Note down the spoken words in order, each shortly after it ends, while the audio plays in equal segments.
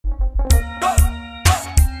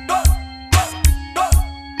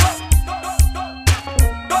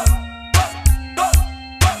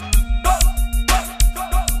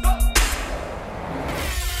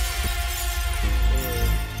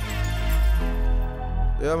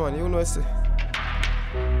Yeah, man, you know it, say.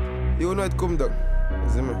 You know it come down.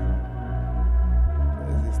 Zimi.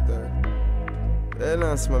 Where's this start? Yeah,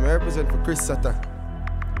 Nhance, man, I represent for Chris Satta.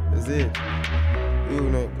 You see it? You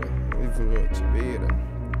know it, man. Even know it, you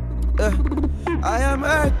I am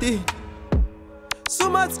earthy. So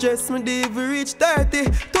much stress, me never reach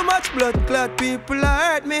 30. Too much blood clot, people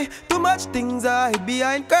hurt me. Too much things I hide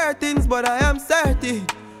behind curtains, but I am certain.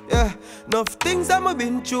 Yeah, enough things I've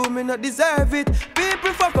been through, me not deserve it.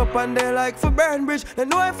 People fuck up and they like for burn bridge. They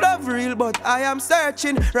know if love real, but I am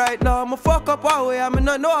searching. Right now, me fuck up away, I me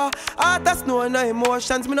not know. Heart has no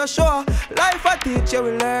emotions, me not sure. Life I teach you,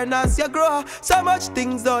 will learn as you grow. So much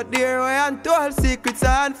things out there where untold secrets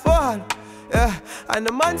are unfold. Yeah, and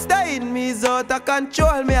the monster in me is out of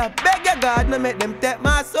control. Me I beg your God, no make them take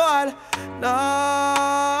my soul.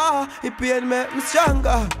 No, it pain make me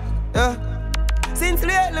stronger. Yeah. Since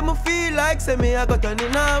lately, me feel like say me I got turn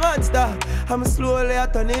in a monster. I'm slowly a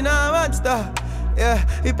turn in a monster. Yeah,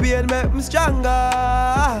 it pain make me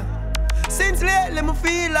stronger. Since lately, me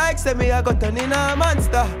feel like say me I got turn in a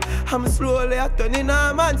monster. I'm slowly a turn in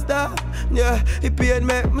a monster. Yeah, it pain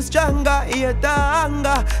make me stronger. Hate the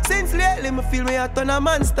anger. Since lately, me feel me a turn a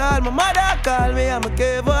monster. My mother call me, I'm a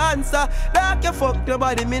cave answer. Like you fuck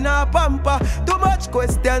nobody, me not pamper. Too much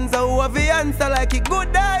questions, I have the answer. Like it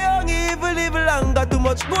good die young, evil longer. Too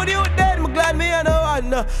much good you dead, me glad me a no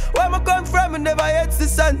one. Where me come from, me never yet see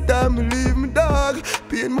Santa. Me leave me dog,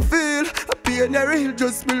 pain me feel. Pain you real,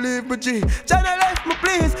 just believe me G. Channel left me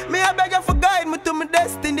please, me I beg you for guide me to my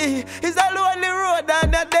destiny. It's a lonely road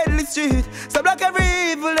and a deadly street. So block every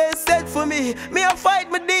evil they set for me. Me I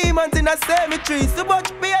fight my demons in a cemetery. So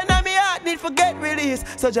much pain and me heart need for get release.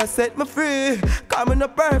 So just set me free. Cause me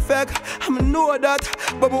not perfect, I know that.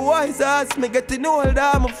 But my wise ass, me getting older.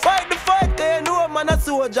 I'ma fight the fight, cause you know man a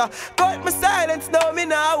soldier. Cut my silence now, me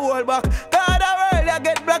nah hold back. God a world, I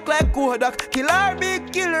get black like Kodak. Kill or be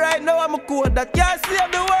kill right now, I'm a code that. Can't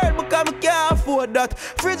save the world because I can't afford that.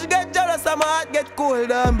 Fridge get jealous and my heart get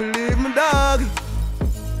cold. And believe me dog,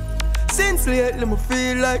 since lately me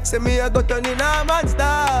feel like say me I got turn in a monster.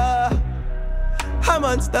 A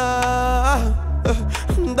monster,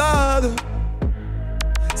 dog.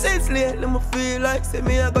 Since lately me feel like say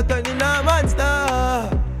me I got turn in a monster.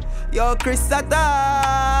 Yo, Chris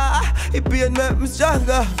Satta, it pain make me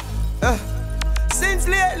stronger. Since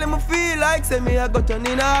lately me feel like say me I got turn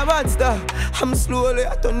in a monster. I'm slowly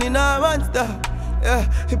a turn in a monster. Yeah,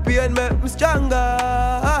 it pain make me stronger.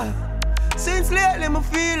 Since lately me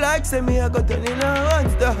feel like say me I got turn in a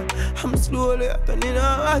monster. I'm slowly a turn in a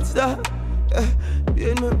monster. Yeah,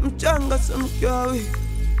 pain make me stronger, some can't weak.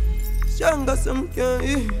 Stronger, some can't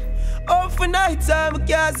eat. Oh, for night time I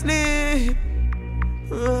can't sleep.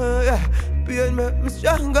 Yeah, pain make me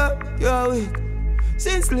stronger, can't weak.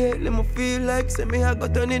 Since lately, me feel like say me I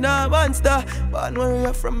got turn in a monster. But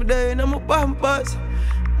warrior from there in my pampers.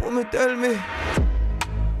 Mommy tell me.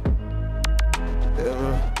 Yeah,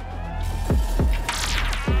 man.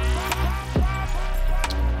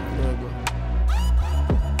 There you go.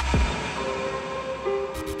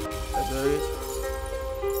 That's alright.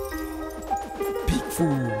 Big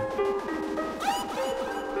food.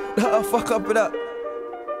 Nah, fuck up with that.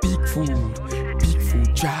 Big food,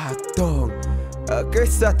 jacked down.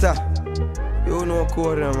 Chris Satta, you know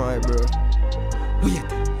Korea, my bro. Wait,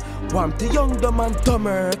 want the young dumb and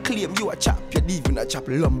dumber. Claim you a chap, you even a chap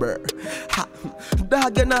lumber. Ha,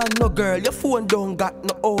 dog you not no girl, your phone don't got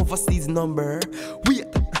no overseas number. Wait,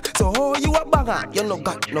 so how you a banger? You no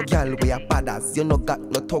got no girl we a badass. You no got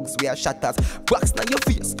no thugs we a shatters. Wax na your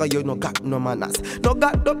face cause you no got no manners. No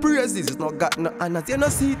got no praises, no got no honors. You no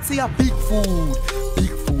see it, see a big food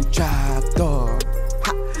jack dog.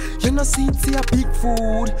 You know see a big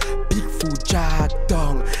food jack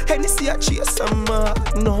down. And you see a chase some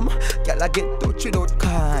magnum. Girl I get touch without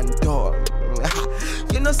condom.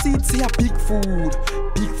 You know see a big food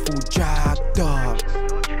jack down.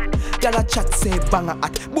 Girl a chat say banger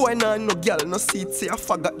at. Boy nah no girl no see it say a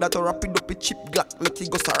faggot that a rapid up a chip glock. Make it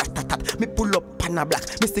go so rat-tat-tat. Me pull up pan a black.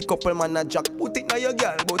 Me stick couple man a jack. Put it na your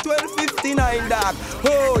girl about 12:59 dog.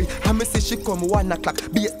 Hoy, I me see she come 1 o'clock.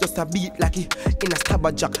 Bass just a beat like it in a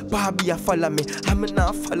stabber jack. Barbie a follow me. I me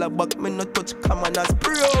nah follow back. Me no touch common as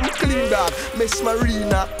pure me clean dog. Miss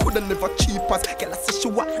Marina coulda never cheap as. Girl I say she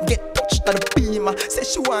want get touched at the beamer. Say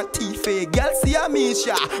she want Tifa. Girl see a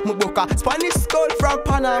Misha. Me book a Spanish skull from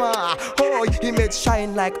Panama. Oh, he made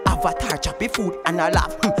shine like Avatar, choppy food and a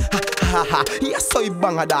laugh. Ha ha, yes, so he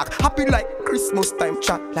bang a dog. Happy like Christmas time,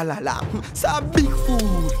 chat la la la. So big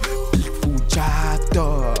food jack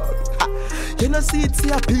dog. You know see a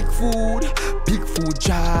big food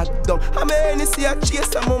jack dog. I mean you see a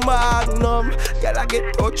chase of my magnum. magnum. Girl, I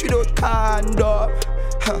get touch without condom.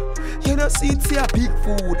 You know, see it's here, big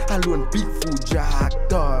food, alone big food, jack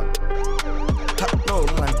dog. No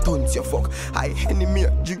man, tons you fuck. I enemy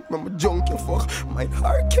drink, mama junk you fuck. My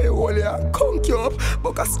heart care all you and conk you up.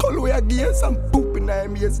 But a skull way again, some poop in my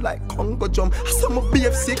ears like Congo jump. Some of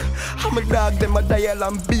beef sick. I'm a dog, them a dial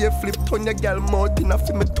and beef flip. Turn your girl mouth in a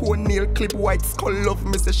film, me toenail clip. White skull love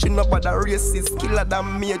me, say she not bad a racist. Killer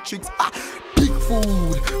than Matrix. Big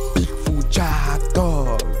food, jack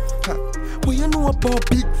dog. What you know about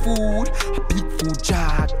big food? A big food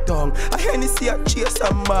jack dog. I hear see a chase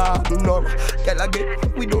a magnum. Girl I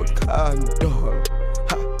get without condom.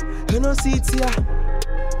 You know see it's here.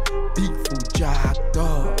 Big food jack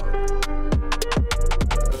dog.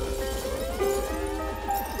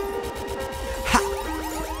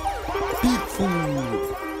 Big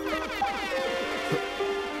food.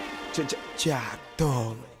 Jack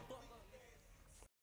dog.